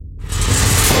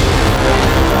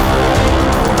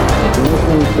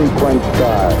sequence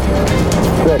start.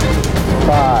 6,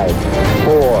 5,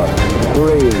 4,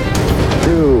 3,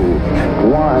 2,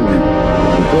 1,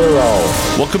 0.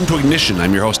 Welcome to Ignition.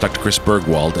 I'm your host, Dr. Chris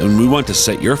Bergwald, and we want to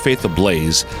set your faith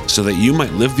ablaze so that you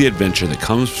might live the adventure that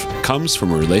comes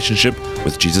from a relationship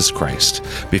with Jesus Christ.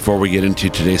 Before we get into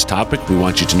today's topic, we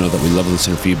want you to know that we love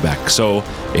listener feedback. So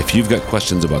if you've got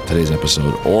questions about today's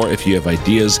episode, or if you have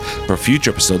ideas for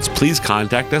future episodes, please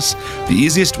contact us. The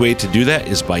easiest way to do that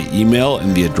is by email,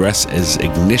 and the address is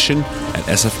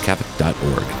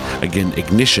ignition@sfcatholic.org. Again,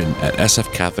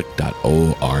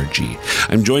 ignition@sfcatholic.org.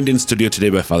 I'm joined in studio today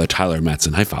by Father Tyler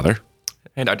Mattson. Hi, Father.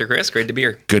 Hey, Dr. Chris. Great to be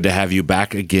here. Good to have you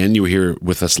back again. You were here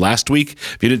with us last week.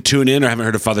 If you didn't tune in or haven't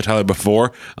heard of Father Tyler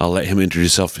before, I'll let him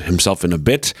introduce himself in a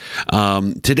bit.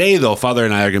 Today, though, Father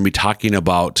and I are going to be talking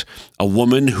about a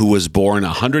woman who was born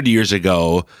 100 years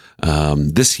ago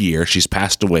this year. She's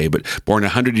passed away, but born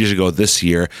 100 years ago this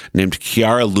year, named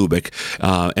Chiara Lubich.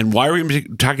 And why are we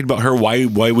talking about her? Why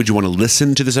would you want to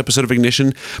listen to this episode of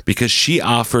Ignition? Because she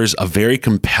offers a very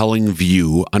compelling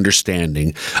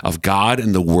understanding of God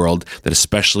and the world that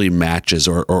especially matches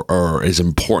or is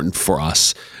important for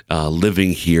us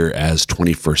living here as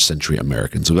 21st century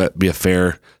Americans. Would that be a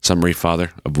fair summary,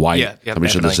 Father, of why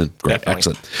somebody should listen? Great, Definitely.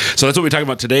 Excellent. So that's what we're talking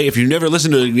about today. If you've never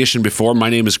listened to Ignition before, my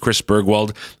name is Chris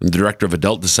Bergwald. I'm the Director of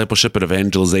Adult Discipleship and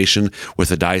Evangelization with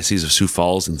the Diocese of Sioux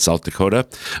Falls in South Dakota.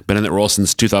 Been in that role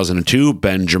since 2002.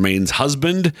 Been Jermaine's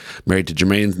husband, married to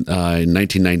Jermaine in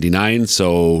 1999,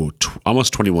 so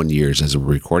almost 21 years as we're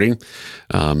recording.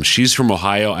 She's from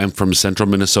Ohio. I'm from central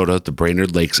Minnesota, the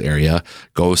Brainerd Lakes area.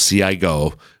 Go CI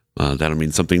Go. That'll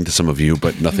mean something to some of you,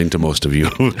 but nothing to most of you.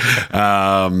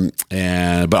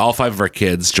 But all five of our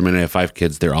kids, Jermaine and I have 5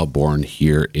 kids, they're all born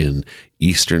here in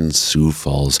Eastern Sioux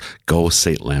Falls. Go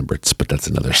St. Lambert's, but that's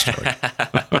another story.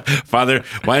 Father,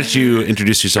 why don't you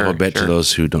introduce yourself a bit to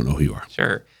those who don't know who you are?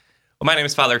 Sure. Well, my name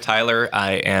is Father Tyler.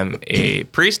 I am a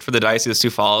priest for the Diocese of Sioux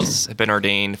Falls. I've been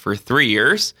ordained for 3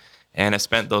 years, and I've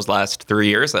spent those last 3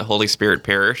 years at Holy Spirit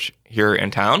Parish here in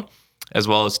town, as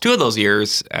well as 2 of those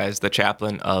years as the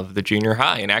chaplain of the junior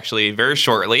high. And actually, very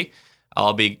shortly,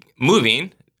 I'll be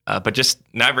moving, but just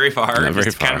not very far,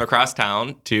 kind of across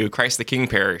town to Christ the King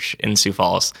Parish in Sioux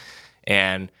Falls.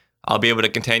 And I'll be able to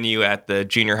continue at the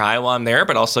junior high while I'm there,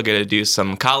 but also get to do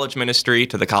some college ministry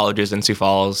to the colleges in Sioux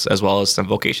Falls, as well as some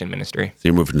vocation ministry. So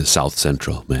you're moving to South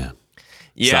Central, man.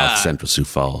 Yeah. South Central Sioux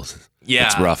Falls. Yeah.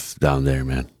 It's rough down there,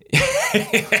 man.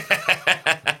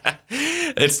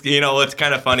 It's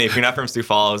kind of funny. If you're not from Sioux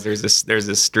Falls, there's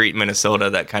this street in Minnesota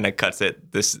that kind of cuts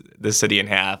this city in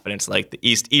half, and it's like the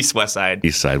east west side.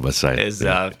 East side, west side. Is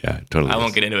totally. I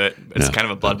won't get into it. It's kind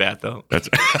of a bloodbath, though. That's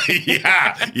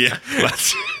yeah.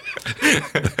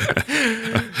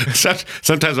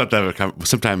 Sometimes that'll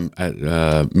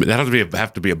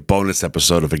have to be a bonus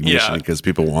episode of Ignition because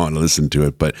people want to listen to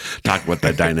it, but talk about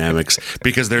the dynamics,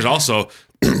 because there's also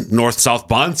north-south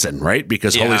Bonson, right?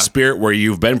 Because Holy Spirit, where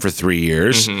you've been for 3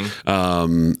 years,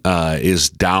 is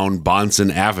down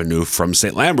Bonson Avenue from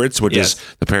St. Lambert's, which is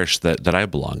the parish that I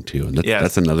belong to, and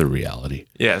that's another reality.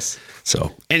 Yes.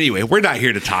 So anyway, we're not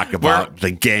here to talk about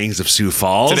the gangs of Sioux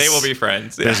Falls. Today we'll be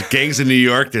friends. Yeah. There's gangs in New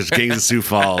York. There's gangs in Sioux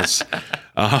Falls.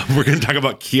 We're going to talk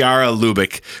about Chiara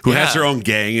Lubich, who has her own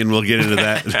gang, and we'll get into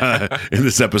that in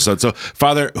this episode. So,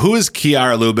 Father, who is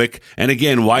Chiara Lubich? And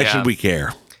again, why should we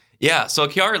care? Yeah, so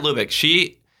Chiara Lubich,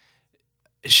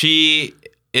 she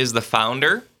is the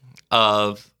founder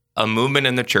of a movement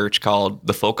in the church called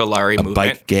the Focolare movement.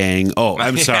 Bike gang. Oh,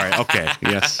 I'm sorry. Okay.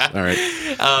 Yes. All right.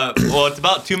 Well, it's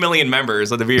about 2 million members,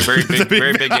 so they'd be a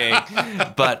very big gang.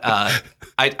 But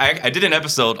I did an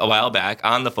episode a while back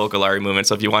on the Focolare movement,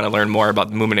 so if you want to learn more about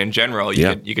the movement in general,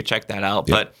 you could check that out.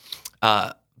 Yeah.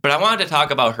 But I wanted to talk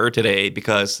about her today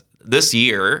because this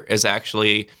year is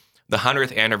actually the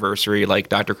 100th anniversary, like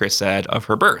Dr. Chris said, of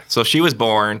her birth. So she was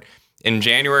born in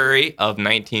January of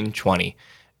 1920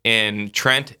 in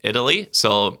Trent, Italy.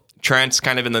 So Trent's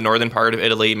kind of in the northern part of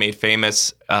Italy, made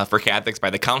famous for Catholics by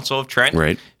the Council of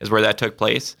Trent, is where that took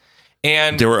place.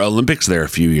 And there were Olympics there a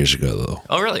few years ago, though.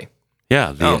 Oh, really?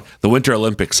 Yeah, the Winter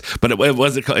Olympics. But it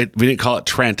wasn't. We didn't call it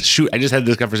Trent. Shoot, I just had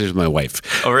this conversation with my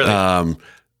wife. Oh, really?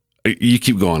 You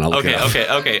keep going. I'll look it up.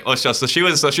 Okay. Oh, so she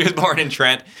was born in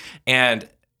Trent, and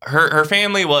her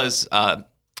family was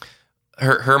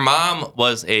her mom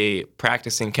was a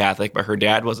practicing Catholic, but her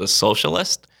dad was a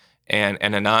socialist and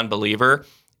a non-believer.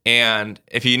 And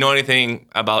if you know anything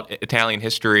about Italian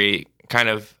history, kind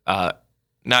of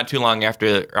not too long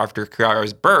after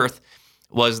Chiara's birth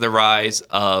was the rise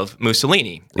of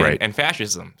Mussolini and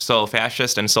fascism. So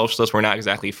fascists and socialists were not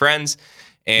exactly friends,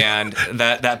 and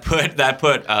that put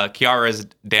Chiara's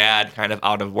dad kind of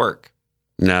out of work.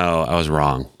 No, I was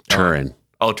wrong. Turin.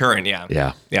 Oh, Turin, yeah.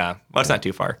 Yeah. Yeah. Well, it's not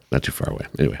too far. Not too far away.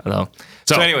 Anyway. No.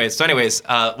 So anyways,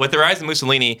 with the rise of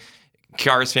Mussolini,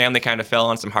 Chiara's family kind of fell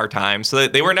on some hard times. So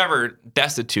they were never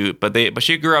destitute, but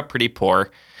she grew up pretty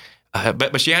poor.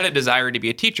 But she had a desire to be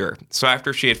a teacher. So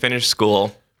after she had finished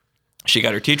school, she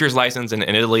got her teacher's license in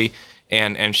Italy,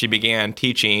 and she began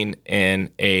teaching in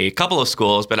a couple of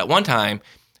schools. But at one time,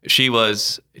 she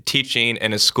was teaching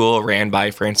in a school ran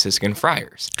by Franciscan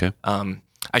friars. Okay.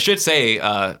 I should say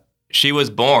she was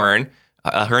born.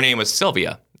 Her name was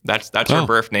Sylvia. That's her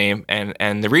birth name,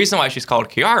 and the reason why she's called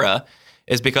Chiara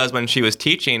is because when she was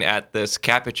teaching at this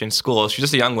Capuchin school, she's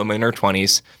just a young woman in her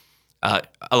 20s.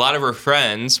 A lot of her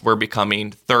friends were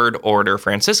becoming Third Order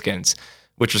Franciscans,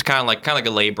 which was kind of like a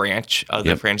lay branch of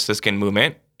the Franciscan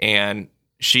movement, and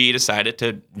she decided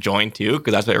to join too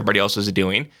because that's what everybody else was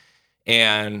doing,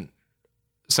 and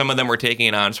some of them were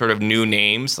taking on sort of new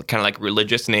names, kind of like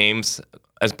religious names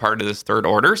as part of this Third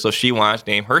Order. So she wanted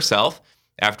to name herself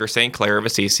after St. Clare of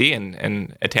Assisi,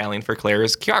 and Italian for Clare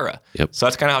is Chiara. Yep. So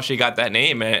that's kind of how she got that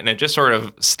name, and it just sort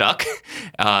of stuck.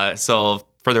 So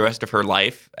for the rest of her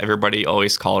life, everybody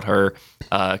always called her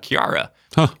Chiara.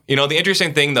 Huh. You know, the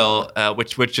interesting thing, though,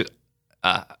 which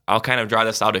I'll kind of draw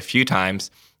this out a few times,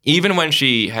 even when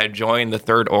she had joined the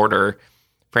Third Order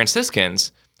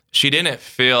Franciscans, she didn't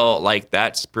feel like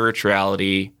that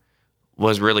spirituality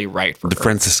was really right for the her.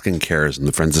 Franciscan cares and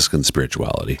the Franciscan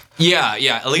spirituality.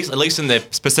 Yeah. At least in the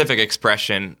specific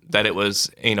expression that it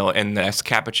was, in the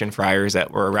Capuchin friars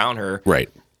that were around her. Right.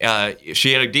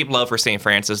 She had a deep love for St.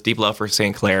 Francis, deep love for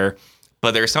St. Clare,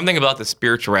 but there's something about the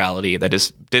spirituality that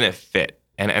just didn't fit.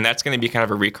 And that's going to be kind of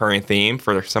a recurring theme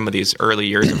for some of these early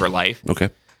years of her life.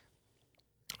 Okay.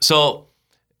 So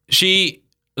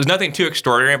there's nothing too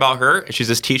extraordinary about her. She's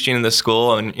just teaching in the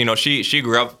school, and, she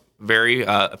grew up very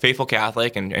faithful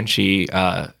Catholic, and she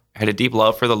had a deep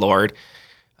love for the Lord.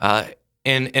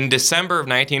 In December of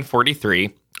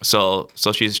 1943, so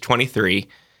she's 23,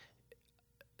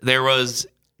 there was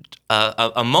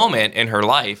a moment in her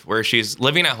life where she's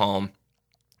living at home,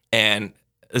 and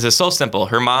this is so simple.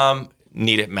 Her mom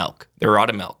needed milk. They were out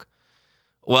of milk.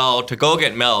 Well, to go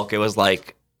get milk, it was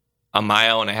like a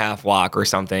 1.5-mile walk or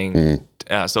something.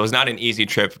 So it was not an easy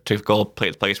trip to go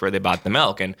to the place where they bought the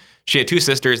milk. And she had 2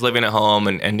 sisters living at home,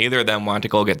 and neither of them wanted to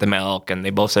go get the milk, and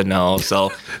they both said no.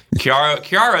 So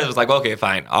Chiara was like, okay,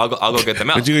 fine, I'll go get the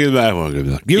milk. But you get the milk. I want to get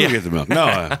the milk. You get the milk.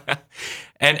 No.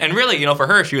 And really, for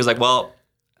her, she was like, well,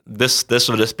 this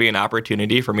will just be an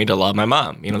opportunity for me to love my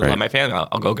mom, to love my family.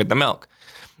 I'll go get the milk.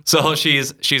 So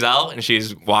she's out, and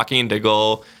she's walking to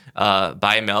go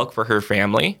buy milk for her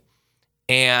family.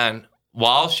 And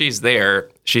while she's there,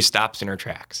 she stops in her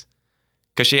tracks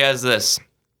because she has this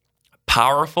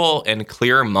powerful and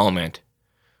clear moment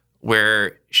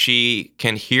where she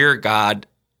can hear God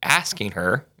asking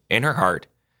her in her heart,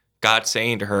 God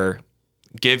saying to her,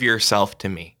 give yourself to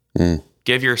me.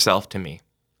 Give yourself to me.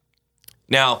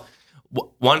 Now,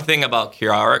 one thing about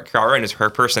Chiara and her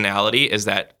personality is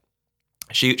that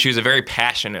she was a very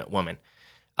passionate woman.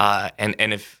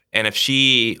 And if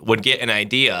she would get an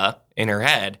idea in her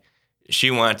head, she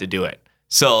wanted to do it.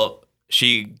 So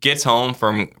she gets home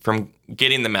from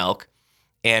getting the milk,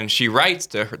 and she writes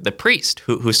to the priest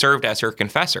who served as her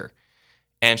confessor.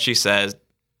 And she says,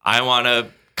 I want to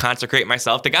consecrate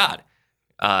myself to God,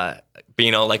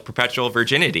 like perpetual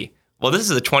virginity. Well, this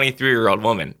is a 23-year-old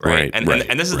woman, right? And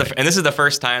this is the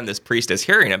first time this priest is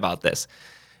hearing about this.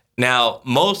 Now,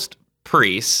 most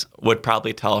priests would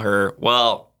probably tell her,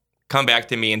 well, come back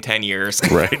to me in 10 years.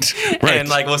 Right. And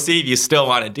we'll see if you still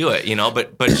want to do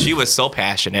it, but she was so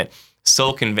passionate,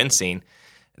 so convincing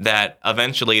that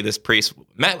eventually this priest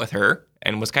met with her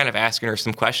and was kind of asking her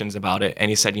some questions about it. And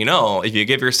he said, if you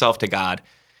give yourself to God,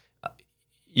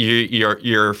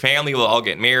 your family will all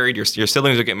get married, your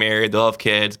siblings will get married, they'll have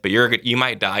kids, but you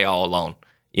might die all alone,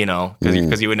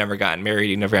 because you would never gotten married,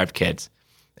 you never have kids.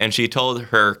 And she told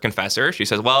her confessor, she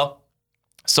says, well,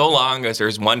 so long as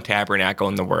there's one tabernacle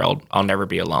in the world, I'll never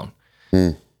be alone.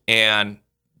 And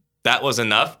that was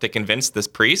enough to convince this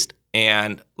priest.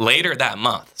 And later that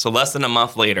month, so less than a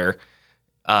month later,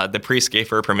 the priest gave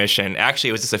her permission. Actually,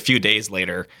 it was just a few days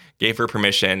later, gave her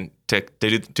permission to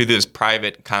do this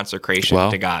private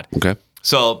consecration to God. Okay.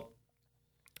 So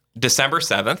December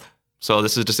 7th, so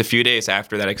this is just a few days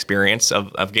after that experience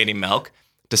of getting milk,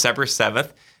 December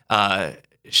 7th,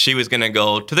 she was going to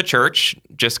go to the church,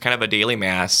 just kind of a daily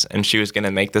mass, and she was going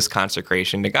to make this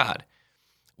consecration to God.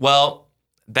 Well,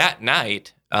 that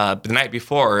night, the night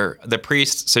before, the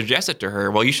priest suggested to her,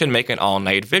 well, you should make an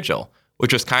all-night vigil,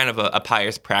 which was kind of a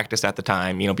pious practice at the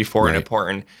time, before an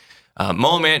important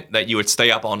moment that you would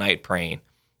stay up all night praying.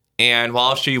 And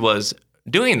while she was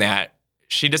doing that,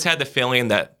 she just had the feeling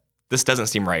that this doesn't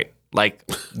seem right. Like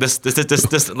this,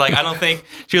 like, I don't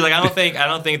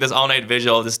think this all night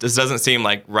vigil, this doesn't seem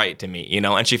like right to me,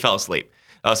 And she fell asleep.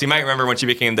 So you might remember when she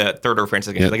became the third or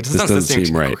Francis, again, like, this doesn't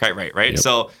seem right. Quite right. Yep.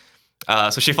 So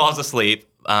she falls asleep.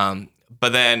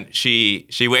 But then she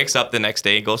wakes up the next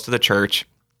day, goes to the church.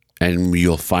 And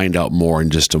you'll find out more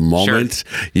in just a moment.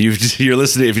 Sure. You're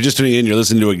listening. If you're just tuning in, you're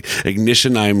listening to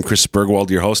Ignition. I'm Chris Bergwald,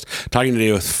 your host, talking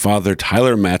today with Father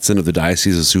Tyler Mattson of the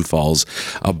Diocese of Sioux Falls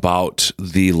about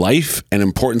the life and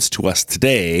importance to us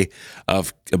today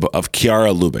of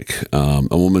Chiara Lubich,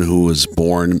 a woman who was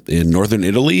born in northern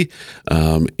Italy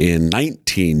in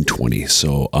 1920,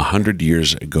 so 100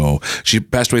 years ago. She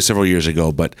passed away several years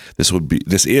ago, but this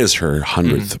is her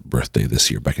 100th birthday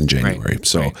this year, back in January. Right.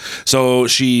 So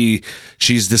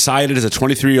she's decided as a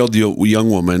 23-year-old young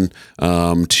woman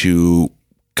to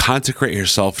consecrate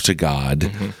herself to God.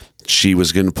 Mm-hmm. She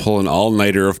was going to pull an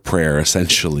all-nighter of prayer,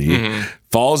 essentially. Mm-hmm.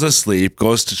 Falls asleep,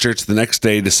 goes to church the next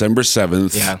day, December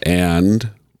 7th,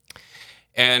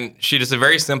 And she does a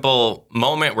very simple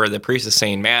moment where the priest is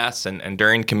saying Mass, and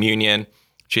during communion,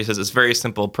 she says this very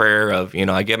simple prayer of,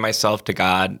 I give myself to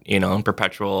God, in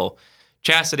perpetual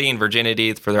chastity and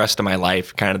virginity for the rest of my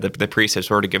life. Kind of the priest has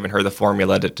sort of given her the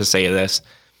formula to say this.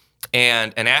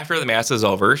 And after the Mass is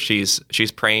over, she's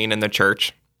praying in the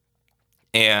church,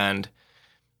 and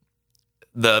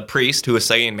the priest who was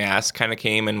saying Mass kind of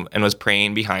came and was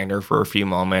praying behind her for a few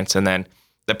moments, and then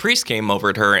the priest came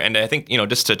over to her, and I think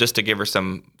just to give her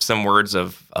some words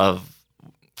of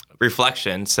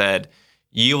reflection, said,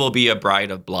 "You will be a bride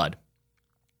of blood."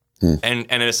 And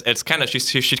it's kind of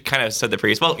she kind of said to the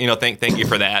priest, "Well, thank you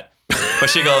for that." But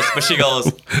she goes,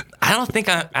 I don't think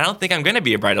I'm going to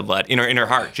be a bride of blood. In her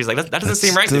heart, she's like, that doesn't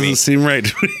seem right to me. Doesn't seem right.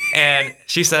 And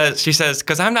she says,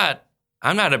 because I'm not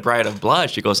a bride of blood.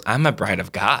 She goes, I'm a bride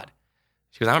of God.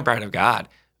 She goes, I'm a bride of God.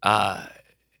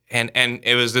 And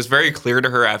it was just very clear to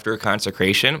her after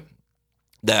consecration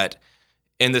that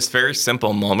in this very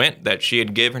simple moment that she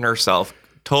had given herself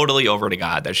totally over to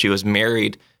God, that she was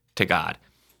married to God.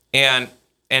 And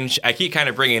I keep kind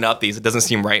of bringing up these it doesn't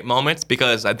seem right moments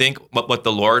because I think what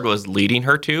the Lord was leading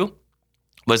her to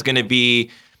was going to be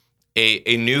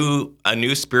a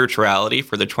new spirituality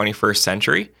for the 21st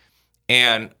century.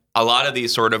 And a lot of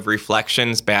these sort of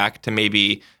reflections back to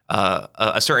maybe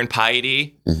a certain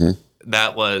piety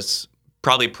that was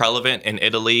probably prevalent in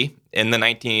Italy in the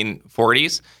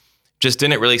 1940s just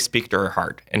didn't really speak to her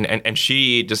heart. And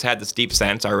she just had this deep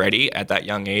sense already at that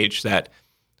young age that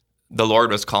the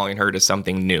Lord was calling her to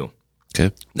something new.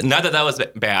 Okay. Not that was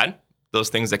bad, those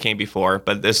things that came before,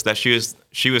 but that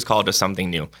she was called to something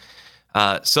new.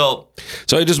 So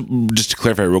I just to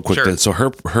clarify real quick, sure. Then, so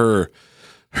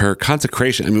her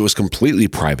consecration, it was completely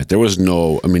private. There was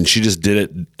she just did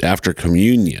it after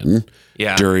communion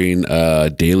during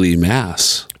daily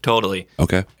Mass. Totally.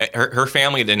 Okay. Her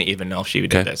family didn't even know she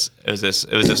did this. It was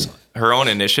this her own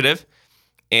initiative,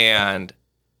 and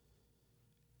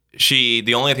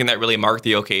the only thing that really marked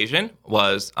the occasion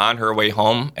was on her way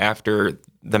home after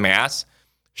the Mass,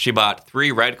 she bought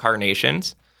 3 red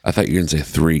carnations. I thought you were going to say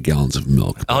 3 gallons of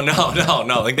milk. Oh, no.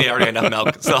 I think they already had enough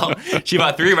milk. So she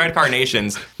bought 3 red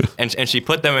carnations, and she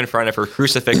put them in front of her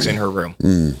crucifix in her room,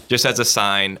 just as a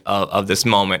sign of this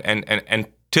moment. And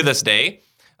to this day,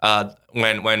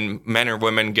 when men or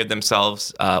women give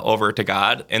themselves over to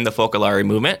God in the Focolare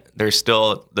movement, there's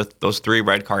still those 3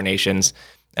 red carnations,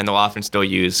 and they'll often still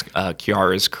use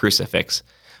Chiara's crucifix.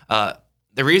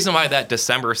 The reason why that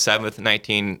December 7th,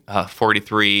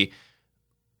 1943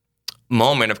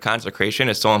 moment of consecration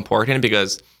is so important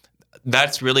because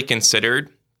that's really considered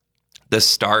the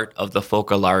start of the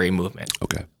Focolare movement.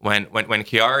 Okay. When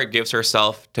Chiara gives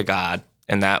herself to God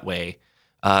in that way,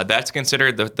 that's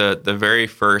considered the very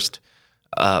first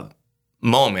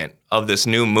moment of this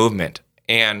new movement.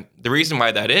 And the reason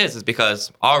why that is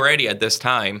because already at this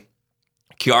time,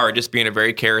 Chiara, just being a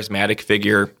very charismatic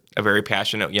figure, a very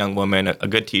passionate young woman, a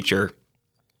good teacher,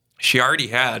 she already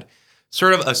had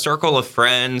sort of a circle of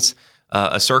friends,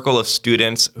 a circle of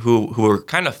students who were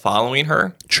kind of following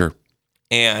her. Sure.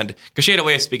 And because she had a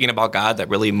way of speaking about God that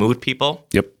really moved people.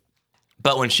 Yep.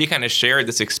 But when she kind of shared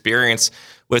this experience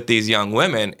with these young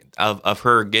women of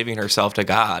her giving herself to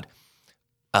God,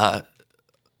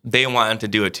 they wanted to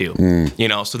do it too.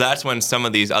 So that's when some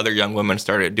of these other young women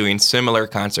started doing similar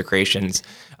consecrations,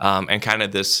 and kind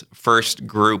of this first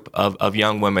group of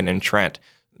young women in Trent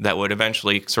that would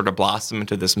eventually sort of blossom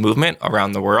into this movement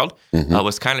around the world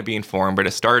was kind of being formed, but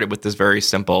it started with this very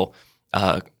simple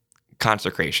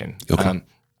consecration. Okay.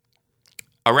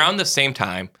 Around the same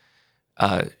time,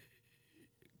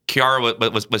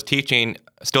 Kiara was teaching,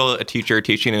 still a teacher,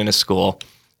 teaching in a school,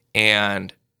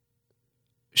 and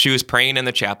she was praying in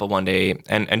the chapel one day,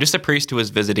 and just a priest who was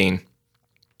visiting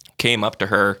came up to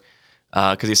her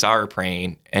because he saw her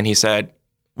praying, and he said,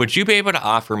 "Would you be able to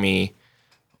offer me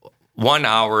 1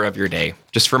 hour of your day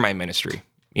just for my ministry?"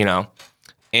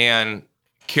 And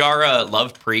Kiara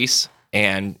loved priests,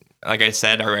 and like I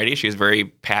said already, she's a very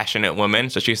passionate woman.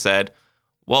 So she said,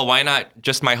 "Well, why not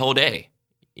just my whole day?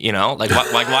 Why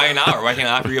an hour? Why can't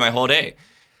I offer you my whole day?"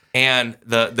 And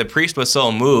the priest was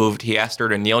so moved, he asked her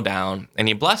to kneel down, and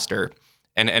he blessed her.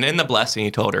 And in the blessing,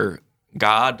 he told her,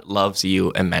 "God loves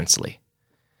you immensely."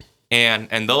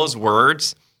 And those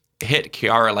words hit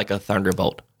Kiara like a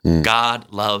thunderbolt.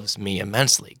 God loves me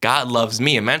immensely. God loves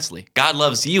me immensely. God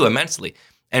loves you immensely.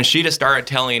 And she just started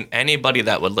telling anybody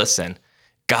that would listen,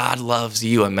 God loves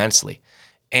you immensely.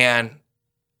 And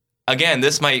again,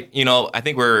 this might, I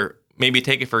think we're maybe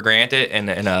take it for granted in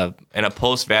a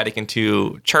post-Vatican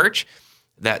II church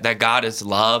that God is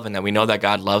love and that we know that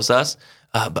God loves us.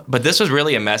 But this was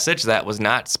really a message that was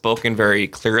not spoken very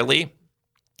clearly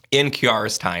in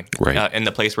Kiara's time, right. In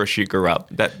the place where she grew up.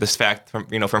 That this fact from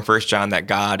 1 John that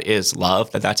God is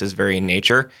love, that's his very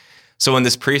nature. So when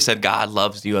this priest said God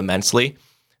loves you immensely,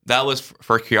 that was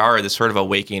for Kiara this sort of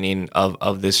awakening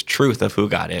of this truth of who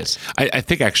God is. I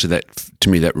think actually that, to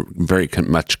me, that very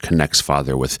much connects,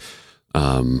 Father, with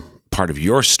part of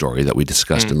your story that we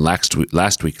discussed in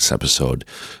last week's episode,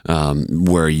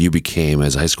 where you became,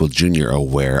 as a high school junior,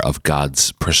 aware of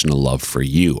God's personal love for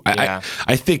you. Yeah.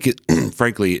 I think,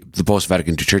 frankly, the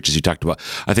post-Vatican II churches you talked about,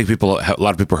 I think a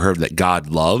lot of people heard that God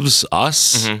loves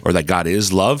us or that God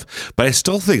is love, but I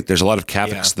still think there's a lot of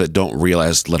Catholics that don't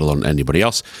realize, let alone anybody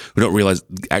else, who don't realize,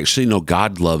 actually, no,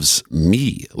 God loves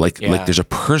me. Like there's a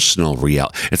personal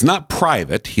reality. It's not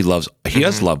private. He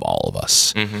does love all of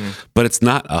us, but it's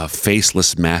not a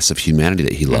faceless mass of humanity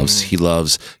that he loves. He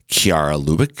loves Kiara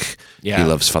Lubick. He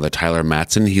loves Father Tyler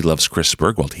Mattson. He loves Chris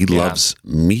Bergwald. He loves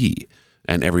me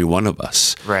and every one of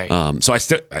us. Right. So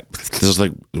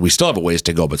we still have a ways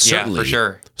to go, but certainly, for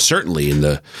sure. Certainly in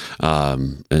the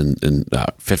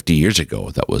 50 years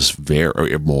ago, that was very,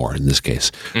 or more in this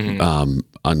case,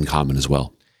 uncommon as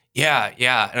well.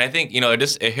 Yeah. And I think,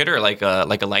 it hit her like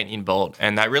a lightning bolt.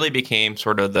 And that really became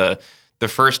sort of the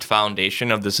first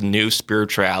foundation of this new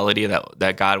spirituality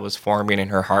that God was forming in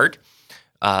her heart.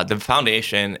 The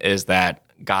foundation is that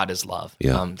God is love.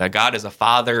 That God is a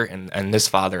father, and this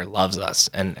father loves us.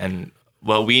 And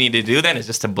what we need to do then is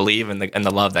just to believe in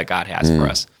the love that God has for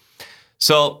us.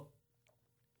 So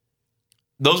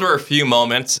those were a few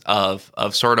moments of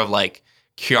sort of like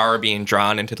Kiara being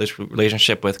drawn into this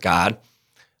relationship with God.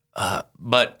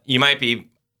 But you maybe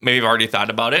have already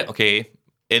thought about it. Okay,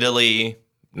 Italy,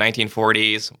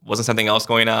 1940s, wasn't something else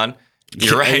going on?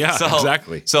 You're right. Yeah,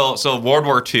 exactly. So World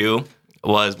War II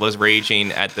was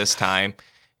raging at this time,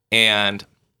 and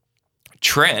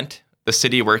Trent, the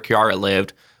city where Kiara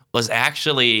lived, was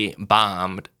actually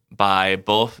bombed by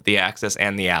both the Axis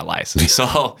and the Allies.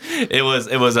 So it was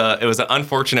an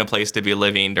unfortunate place to be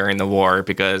living during the war,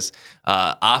 because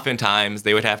oftentimes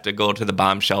they would have to go to the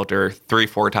bomb shelter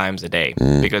 3-4 times a day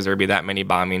because there'd be that many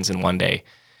bombings in one day.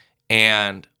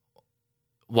 And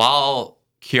while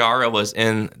Kiara was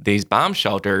in these bomb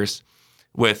shelters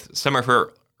with some of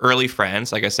her early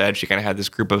friends, like I said, she kind of had this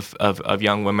group of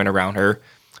young women around her,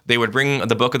 they would bring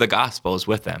the book of the Gospels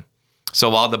with them. So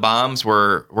while the bombs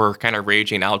were kind of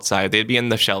raging outside, they'd be in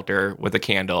the shelter with a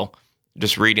candle,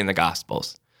 just reading the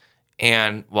Gospels.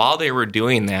 And while they were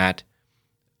doing that,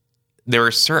 there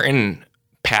were certain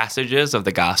passages of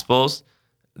the Gospels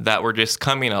that were just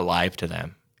coming alive to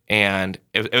them. And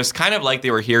it was kind of like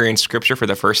they were hearing scripture for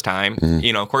the first time.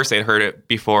 Of course, they'd heard it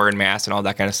before in Mass and all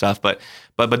that kind of stuff. But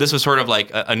this was sort of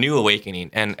like a new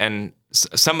awakening. And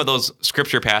some of those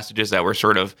scripture passages that were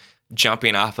sort of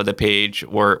jumping off of the page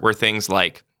were things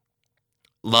like,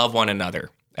 love one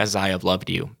another as I have loved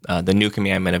you, the new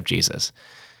commandment of Jesus.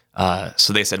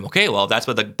 So they said, okay, well, if that's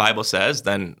what the Bible says,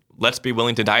 then let's be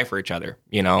willing to die for each other.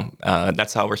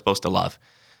 That's how we're supposed to love.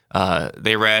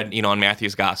 They read, in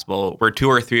Matthew's gospel, where 2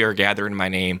 or 3 are gathered in my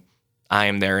name, I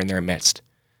am there in their midst.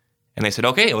 And they said,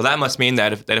 okay, well, that must mean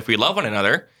that if we love one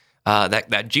another,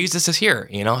 that Jesus is here,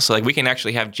 so like we can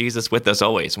actually have Jesus with us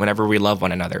always whenever we love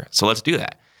one another. So let's do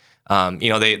that.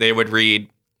 They would read,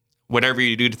 whatever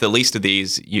you do to the least of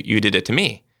these, you did it to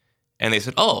me. And they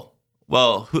said, oh,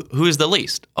 well, who is the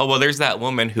least? Oh, well, there's that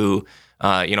woman who,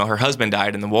 her husband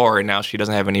died in the war and now she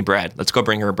doesn't have any bread. Let's go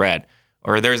bring her bread.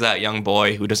 Or there's that young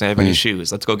boy who doesn't have any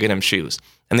shoes. Let's go get him shoes.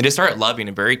 And they just started loving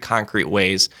in very concrete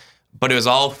ways, but it was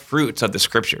all fruits of the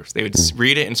scriptures. They would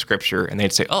read it in scripture and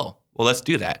they'd say, oh, well, let's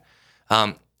do that.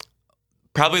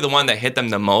 probably the one that hit them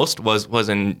the most was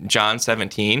in John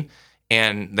 17,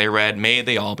 and they read, "May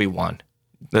they all be one."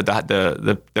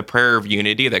 The prayer of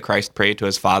unity that Christ prayed to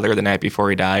his Father the night before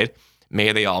he died.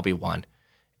 May they all be one.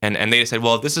 And they said,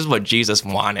 well, this is what Jesus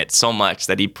wanted so much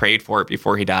that he prayed for it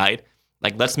before he died.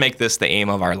 Like, let's make this the aim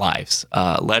of our lives.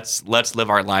 Let's live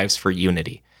our lives for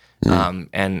unity. And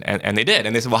they did.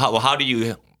 And they said, well, how do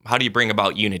you bring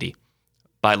about unity?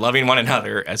 By loving one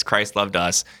another as Christ loved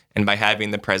us, and by having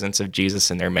the presence of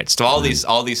Jesus in their midst. So all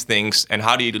these things. And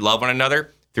how do you love one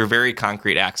another? Through very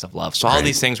concrete acts of love. So all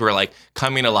these things were like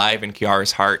coming alive in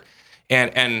Kiara's heart.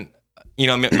 And you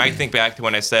know, might think back to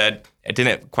when I said it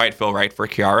didn't quite feel right for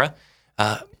Kiara.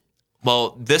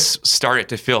 Well, this started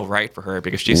to feel right for her,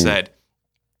 because she said,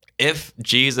 if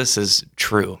Jesus is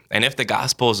true, and if the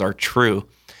Gospels are true,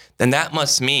 then that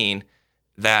must mean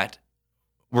that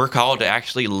we're called to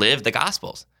actually live the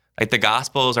Gospels. Like, the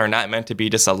Gospels are not meant to be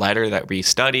just a letter that we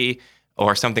study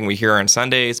or something we hear on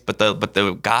Sundays, but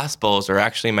the Gospels are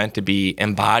actually meant to be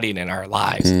embodied in our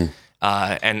lives.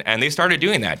 And they started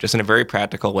doing that just in a very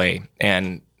practical way,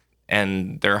 and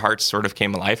their hearts sort of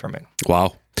came alive from it.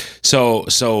 Wow. So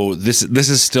this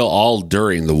is still all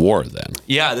during the war then?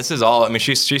 Yeah, this is all. I mean,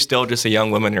 she's still just a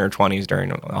young woman in her 20s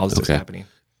during all this is happening.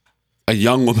 A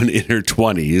young woman in her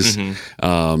 20s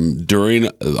during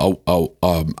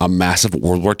a massive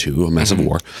World War II, a massive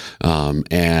war.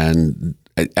 And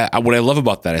what I love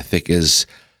about that, I think, is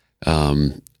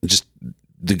just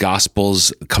the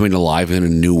Gospels coming alive in a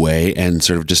new way, and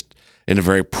sort of just in a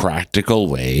very practical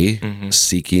way,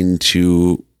 seeking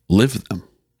to live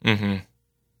them.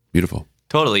 Beautiful.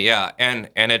 Totally, yeah. And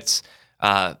it's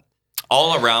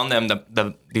all around them.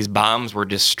 These bombs were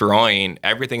destroying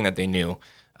everything that they knew.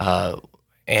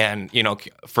 And, you know,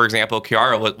 for example,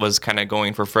 Kiara was kind of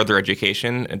going for further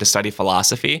education and to study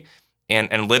philosophy.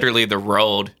 And literally the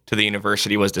road to the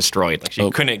university was destroyed. Like, she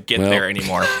couldn't get there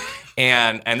anymore.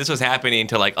 And this was happening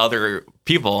to like other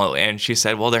people. And she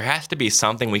said, well, there has to be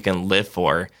something we can live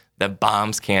for that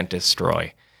bombs can't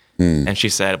destroy. And she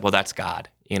said, well, that's God.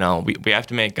 You know, we have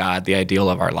to make God the ideal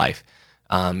of our life.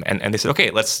 And they said,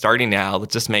 okay, starting now,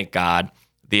 let's just make God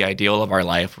the ideal of our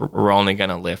life. We're only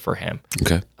going to live for him.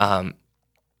 Okay.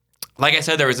 Like I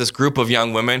said, there was this group of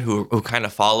young women who kind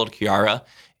of followed Kiara,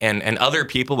 and other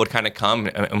people would kind of come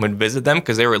and would visit them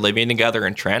because they were living together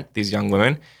in Trent, these young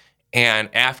women. And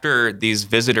after these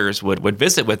visitors would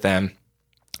visit with them,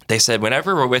 they said,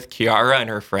 whenever we're with Kiara and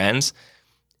her friends,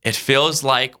 it feels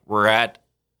like we're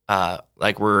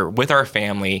with our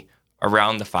family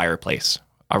around the fireplace,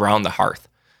 around the hearth.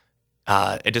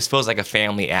 It just feels like a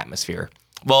family atmosphere.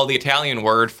 Well, the Italian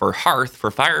word for hearth,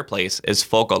 for fireplace, is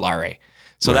focolare.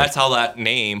 So that's how that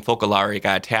name, focolare,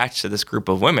 got attached to this group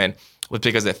of women, was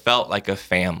because it felt like a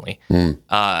family.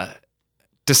 To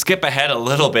skip ahead a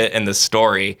little bit in the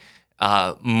story,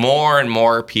 more and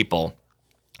more people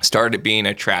started being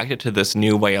attracted to this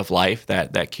new way of life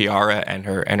that Kiara and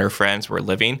her friends were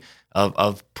living,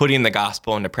 of putting the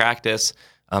gospel into practice,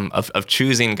 of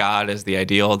choosing God as the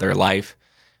ideal of their life,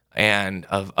 and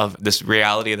of this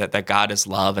reality that God is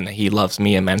love and that he loves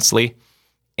me immensely.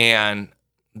 And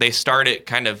they started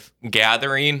kind of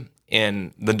gathering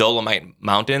in the Dolomite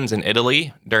Mountains in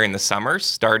Italy during the summers,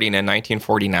 starting in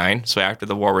 1949, so after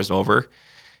the war was over.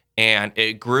 And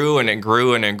it grew and it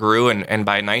grew and it grew, and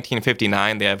by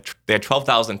 1959, they had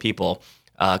 12,000 people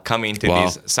coming to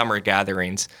these summer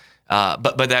gatherings.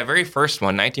 But that very first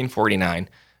one, 1949,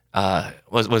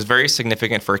 was very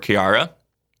significant for Kiara,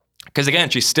 because again,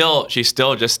 she's still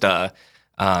just a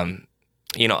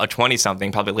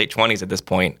 20-something, probably late 20s at this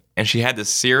point, and she had this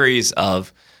series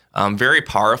of very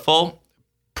powerful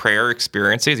prayer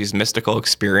experiences, these mystical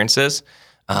experiences,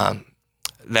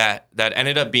 that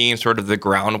ended up being sort of the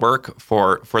groundwork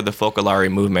for the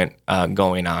Focolare movement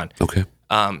going on. Okay.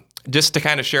 Just to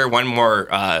kind of share one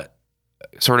more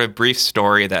sort of brief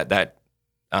story that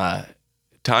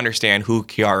to understand who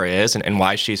Kiara is and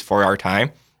why she's for our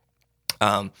time.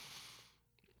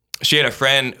 She had a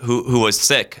friend who was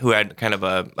sick, who had kind of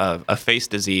a face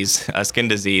disease, a skin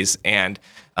disease, and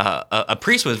a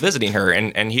priest was visiting her,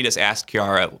 and he just asked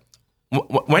Kiara,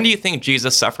 when do you think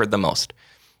Jesus suffered the most?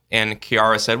 And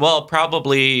Kiara said, well,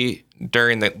 probably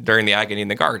during the agony in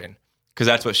the garden, because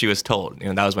that's what she was told. You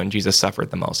know, that was when Jesus suffered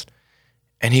the most.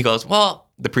 And he goes, well,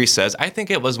 the priest says, I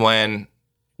think it was when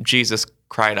Jesus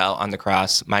cried out on the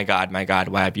cross, my God,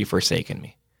 why have you forsaken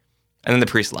me? And then the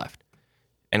priest left.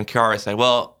 And Kiara said,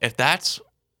 well, if that's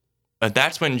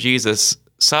when Jesus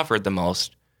suffered the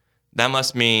most, that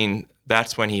must mean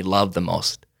that's when he loved the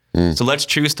most. So let's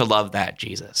choose to love that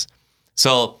Jesus.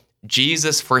 So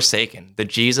Jesus forsaken, the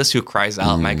Jesus who cries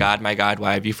out, my God,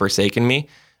 why have you forsaken me?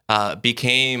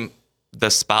 became the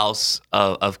spouse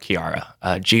of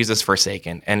Kiara, Jesus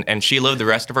forsaken. And she lived the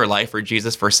rest of her life for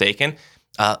Jesus forsaken,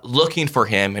 looking for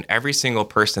him in every single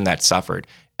person that suffered,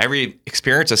 every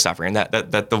experience of suffering,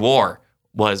 that the war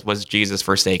was Jesus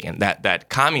forsaken, that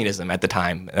communism at the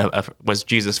time was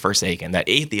Jesus forsaken, that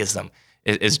atheism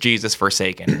is Jesus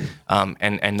forsaken,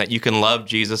 and that you can love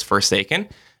Jesus forsaken,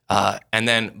 and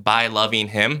then by loving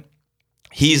him,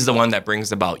 he's the one that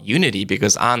brings about unity,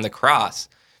 because on the cross,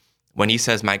 when he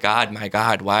says, my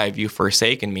God, why have you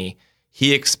forsaken me?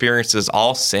 He experiences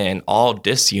all sin, all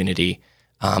disunity,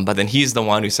 but then he's the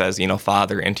one who says,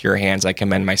 Father, into your hands I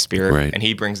commend my spirit, right. and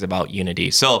he brings about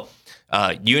unity. So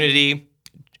unity,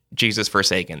 Jesus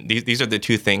forsaken. These are the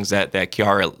two things that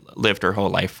Kiara lived her whole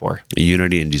life for.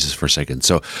 Unity and Jesus forsaken.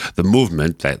 So the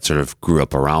movement that sort of grew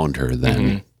up around her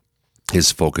then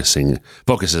is focusing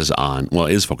on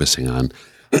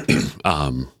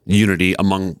unity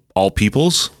among all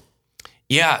peoples.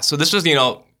 Yeah. So this was,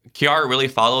 Kiara really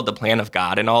followed the plan of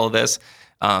God in all of this.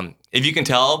 If you can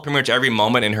tell, pretty much every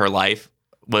moment in her life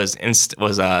was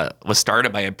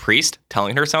started by a priest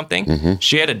telling her something.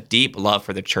 She had a deep love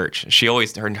for the church. She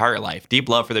always, her entire life, deep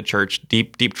love for the church,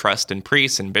 deep trust in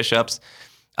priests and bishops.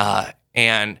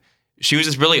 And she was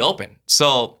just really open.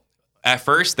 So at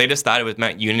first they just thought it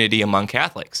meant unity among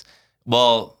Catholics.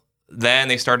 Well, then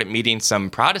they started meeting some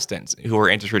Protestants who were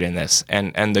interested in this,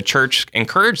 and the church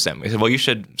encouraged them. They said, well, you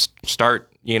should start,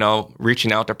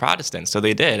 reaching out to Protestants. So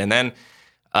they did. And then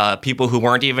people who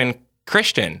weren't even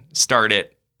Christian started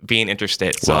being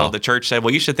interested. So the church said,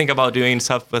 well, you should think about doing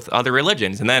stuff with other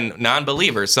religions, and then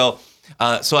non-believers. So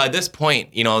at this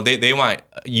point, they want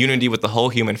unity with the whole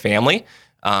human family,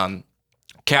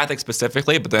 Catholic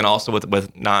specifically, but then also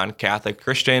with non-Catholic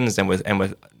Christians and with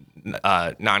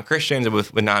non-Christians and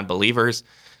with non-believers.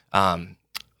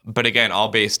 But again, all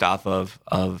based off of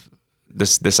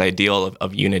this ideal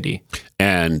of unity.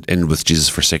 And with Jesus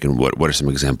forsaken, what are some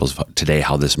examples of today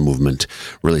how this movement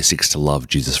really seeks to love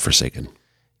Jesus forsaken?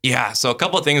 Yeah, so a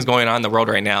couple of things going on in the world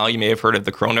right now. You may have heard of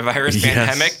the coronavirus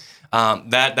pandemic.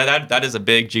 That is a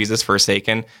big Jesus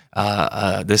forsaken.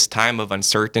 This time of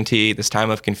uncertainty, this time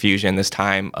of confusion, this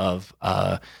time of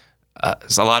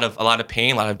there's a lot of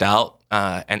pain, a lot of doubt,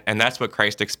 and that's what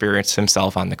Christ experienced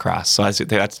himself on the cross. So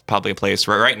that's probably a place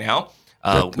where right now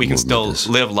we can still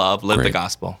live love, live the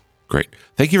gospel. Great.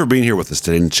 Thank you for being here with us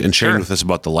today and sharing with us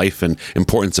about the life and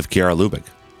importance of Kiara Lubick.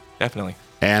 Definitely.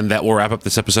 And that will wrap up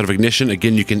this episode of Ignition.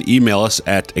 Again, you can email us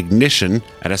at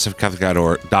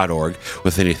ignition@sfcatholic.org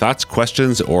with any thoughts,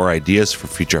 questions, or ideas for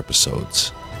future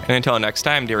episodes. And until next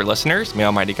time, dear listeners, may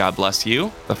Almighty God bless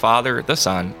you, the Father, the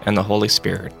Son, and the Holy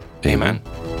Spirit. Amen.